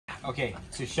Okay,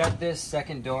 to shut this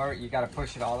second door, you gotta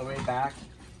push it all the way back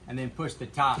and then push the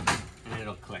top and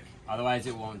it'll click. Otherwise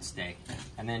it won't stay.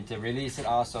 And then to release it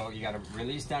also, you gotta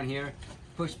release down here,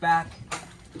 push back,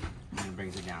 and it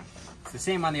brings it down. It's the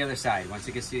same on the other side. Once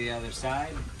it gets to the other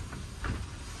side,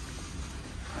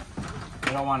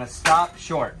 you don't wanna stop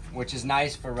short, which is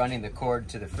nice for running the cord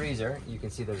to the freezer. You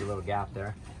can see there's a little gap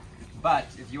there. But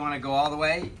if you wanna go all the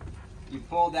way, you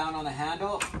pull down on the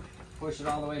handle, push it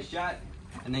all the way shut,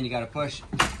 and then you gotta push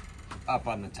up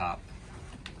on the top.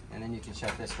 And then you can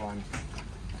shut this one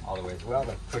all the way as well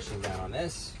by pushing down on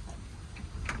this.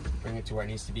 Bring it to where it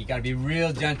needs to be. You gotta be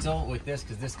real gentle with this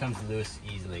because this comes loose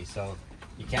easily. So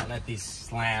you can't let these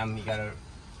slam. You gotta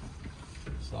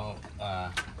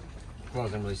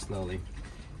close them really slowly.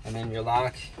 And then your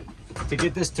lock, to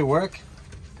get this to work,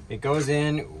 it goes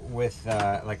in with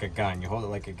like a gun. You hold it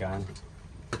like a gun.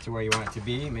 Get to where you want it to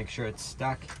be, make sure it's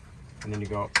stuck, and then you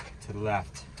go to the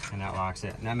left and that locks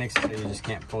it. And that makes it so you just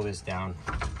can't pull this down.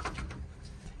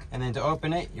 And then to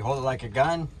open it, you hold it like a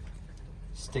gun,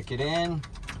 stick it in,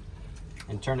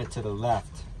 and turn it to the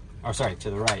left. Or sorry,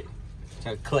 to the right.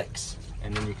 So it clicks,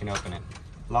 and then you can open it.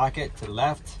 Lock it to the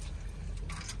left,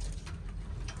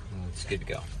 and it's good to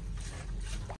go.